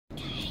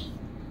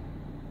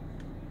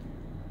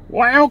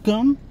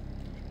Welcome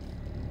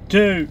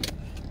to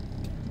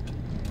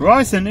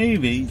Bryce and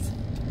Evie's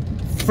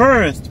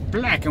first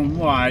black and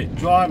white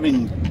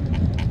driving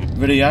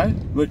video,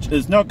 which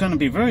is not going to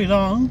be very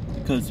long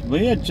because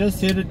we are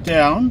just headed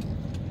down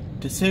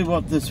to see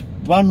what this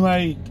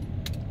one-way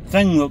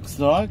thing looks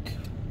like.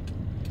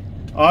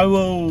 I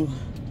will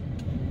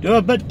do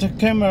a bit to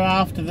camera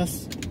after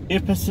this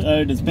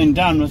episode has been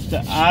done with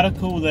the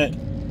article that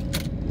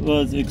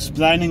was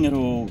explaining it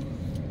all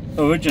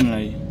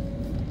originally.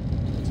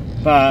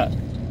 But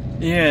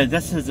yeah,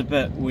 this is a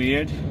bit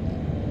weird.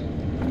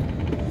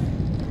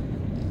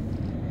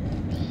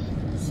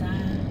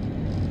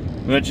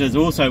 Which is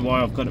also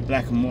why I've got it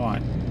black and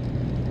white.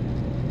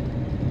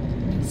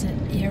 Makes it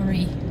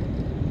eerie.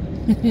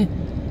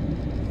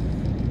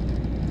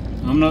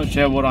 I'm not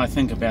sure what I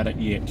think about it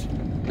yet.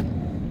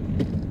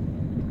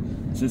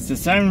 So it's the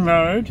same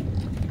road,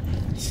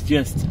 it's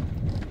just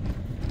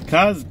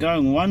cars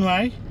going one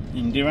way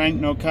and there ain't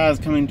no cars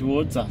coming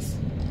towards us.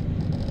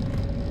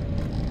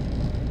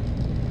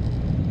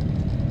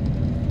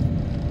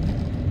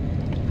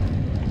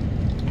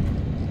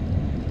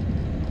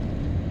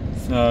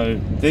 So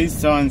these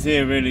signs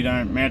here really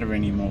don't matter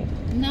anymore.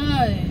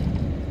 No.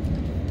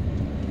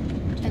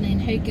 And then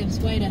who gives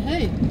way to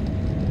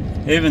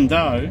who? Even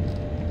though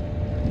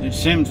it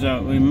seems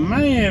that we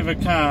may have a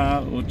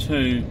car or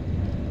two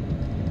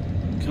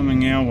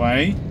coming our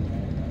way,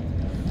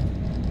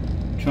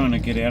 trying to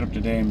get out of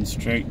the damn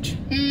street.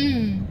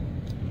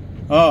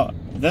 Oh,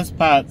 this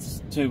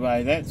part's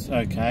two-way, that's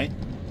okay.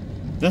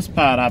 This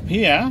part up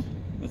here,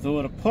 with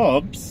all the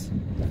pubs,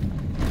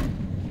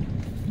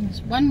 it's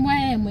one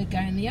way and we're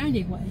going the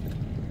only way.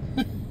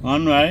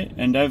 one way,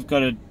 and they've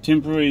got a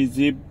temporary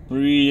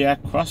zebra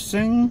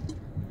crossing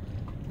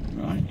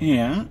right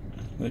here,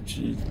 which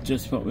is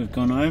just what we've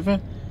gone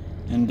over,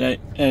 and they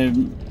are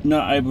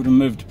not able to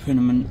move to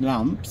permanent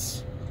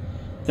lumps.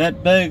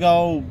 That big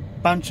old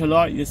bunch of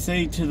light you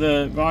see to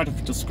the right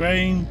of the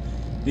screen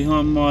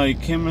behind my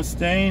camera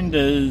stand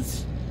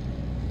is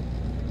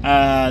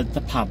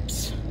the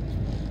pubs,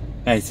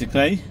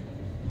 basically.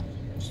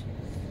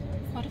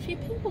 Quite a few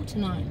people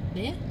tonight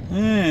there.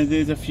 Yeah,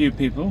 there's a few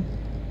people.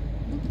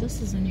 Look,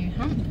 this is a new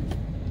hump.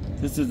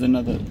 This is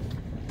another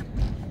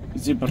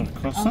zebra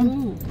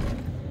crossing.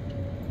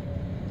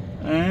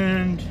 Oh.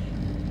 And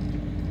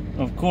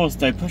of course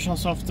they push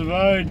us off the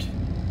road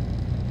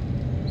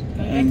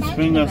and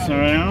swing us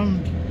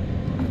around.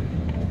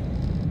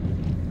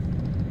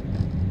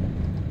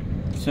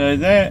 So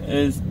that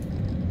is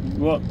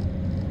what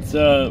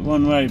the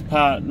one-way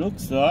part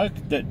looks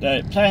like that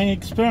they're playing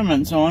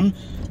experiments on.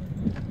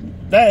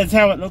 That is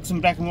how it looks in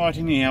black and white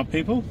anyhow,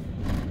 people.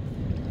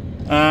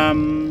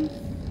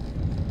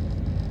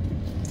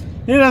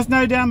 Let us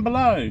know down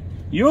below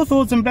your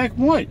thoughts in black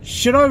and white.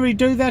 Should I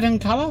redo that in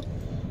colour?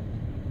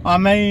 I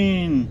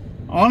mean,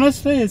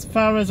 honestly, as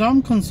far as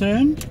I'm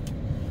concerned,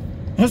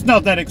 it's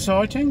not that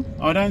exciting.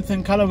 I don't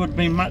think colour would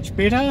be much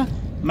better.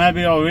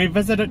 Maybe I'll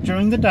revisit it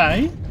during the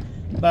day,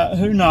 but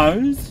who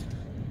knows.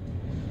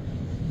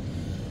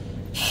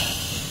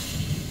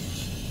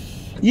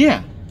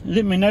 Yeah,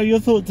 let me know your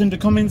thoughts in the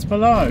comments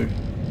below.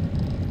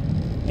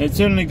 It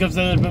certainly gives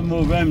a little bit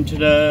more room to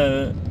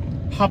the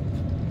pup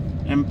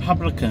and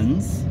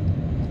publicans.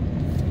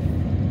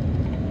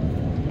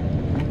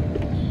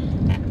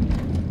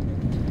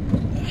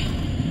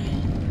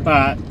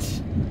 But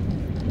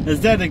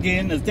is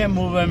that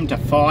more room to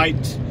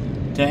fight,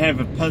 to have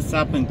a piss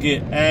up and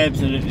get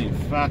absolutely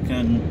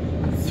fucking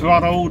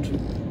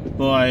throttled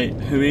by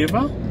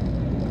whoever?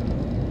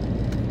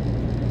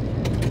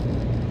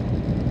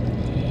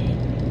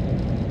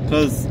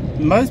 Because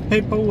most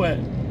people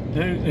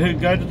who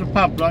go to the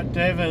pub like to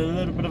have a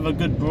little bit of a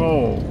good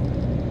brawl.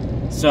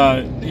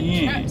 So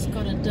The truck's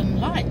got a dim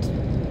light.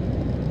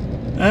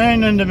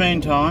 And in the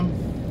meantime,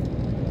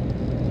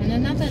 And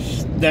another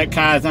that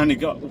car's only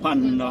got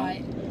one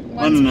light.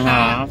 One and a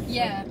half.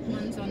 Yeah,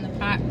 one's on the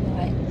park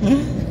light.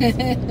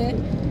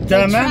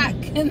 The truck,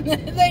 and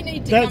they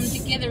need to come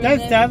together.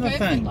 That's and the other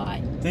perfect thing.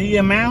 light. The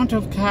amount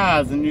of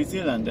cars in New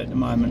Zealand at the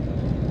moment,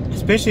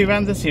 especially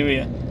around this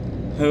area,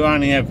 who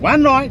only have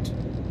one light,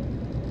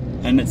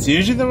 and it's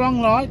usually the wrong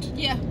light.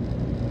 Yeah.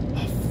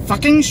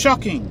 Fucking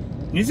shocking.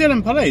 New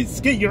Zealand police,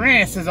 get your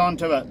asses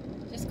onto it.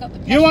 Just got the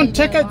You want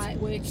passenger tickets? light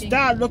working.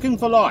 Start looking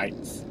for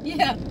lights.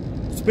 Yeah.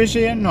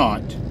 Especially at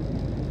night.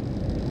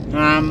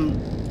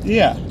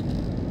 Yeah.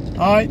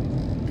 Alright.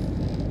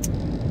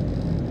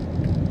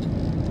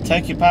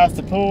 Take your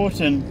passport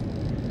and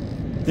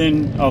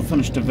then I'll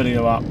finish the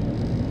video up.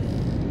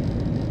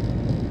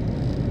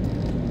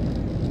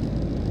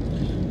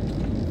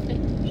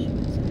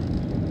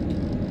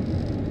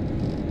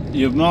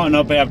 You might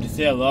not be able to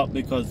see a lot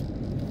because,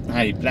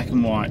 hey, black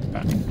and white,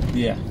 but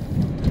yeah.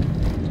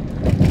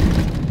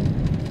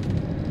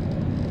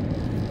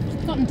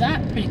 It's gotten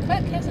dark pretty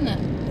quick, hasn't it?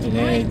 It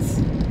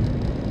has.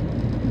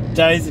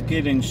 Days are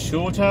getting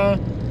shorter,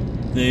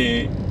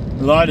 the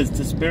light is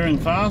disappearing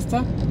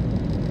faster,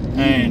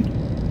 and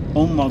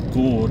oh my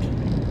god,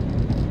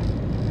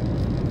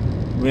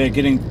 We're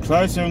getting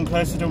closer and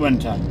closer to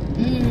winter.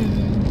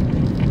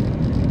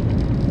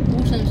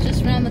 Autumn's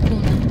just round the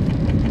corner.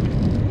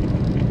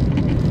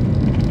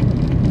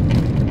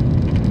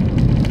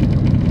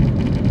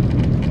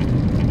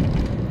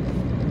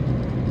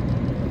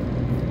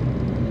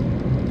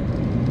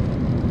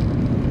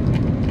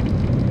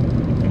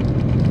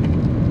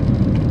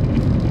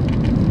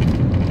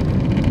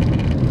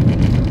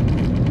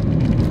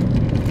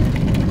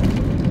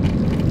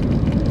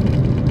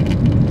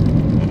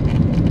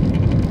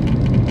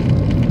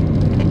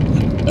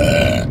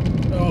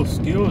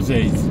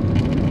 Skillsies.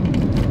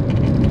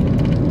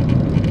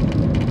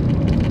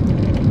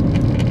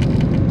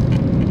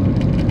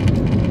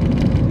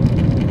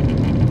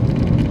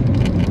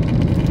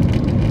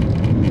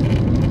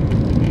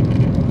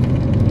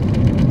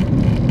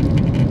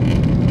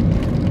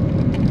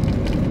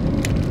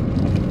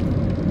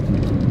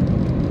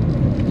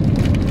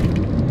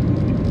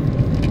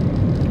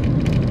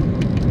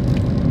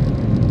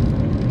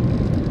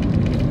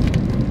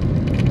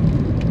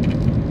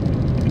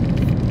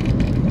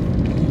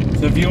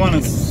 So if you want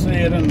to see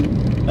it,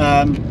 and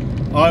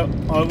I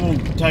will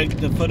take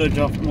the footage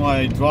off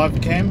my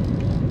drive cam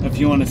if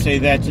you want to see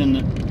that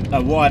in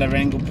a wider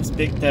angle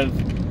perspective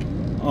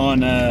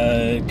on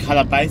a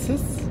colour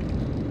basis.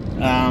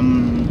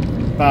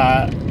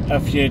 But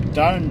if you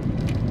don't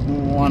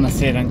want to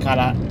see it in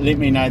colour, let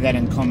me know that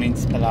in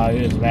comments below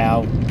as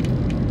well.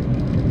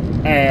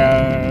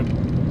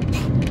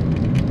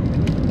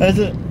 Does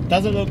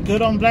it look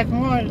good on black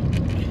and white?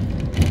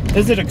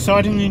 Is it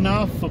exciting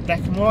enough for black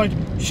and white?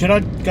 Should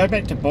I go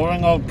back to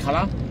boring old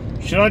colour?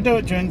 Should I do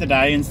it during the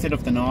day instead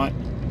of the night?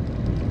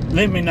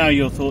 Let me know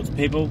your thoughts,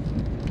 people.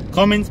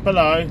 Comments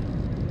below.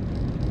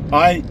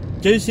 I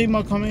do see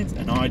my comments,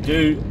 and I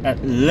do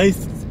at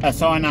least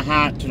assign a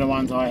heart to the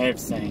ones I have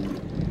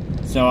seen,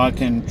 so I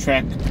can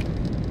track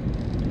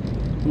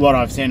what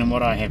I've seen and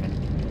what I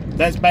haven't.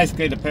 That's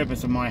basically the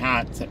purpose of my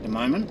hearts at the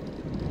moment.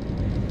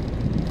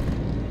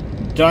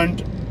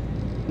 Don't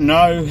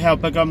know how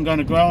big I'm going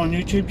to grow on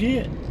YouTube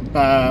yet,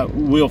 but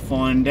we'll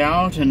find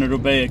out, and it'll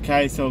be a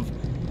case of,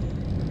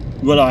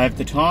 will I have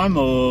the time,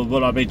 or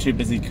will I be too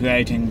busy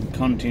creating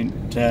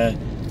content to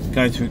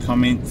go through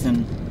comments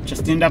and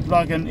just end up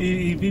like an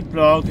EV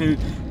blog who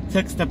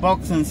ticks the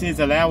box and says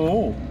allow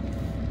all,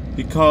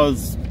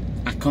 because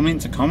a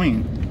comment's a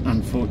comment,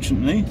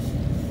 unfortunately.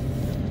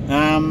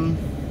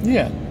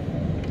 Yeah,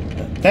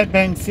 that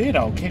being said,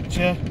 I'll catch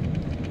you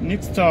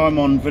next time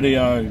on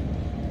video,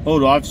 or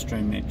live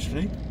stream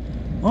actually,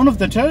 one of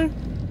the two.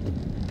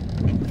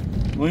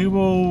 We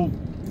will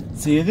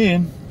see you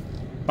then.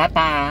 Bye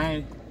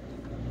bye.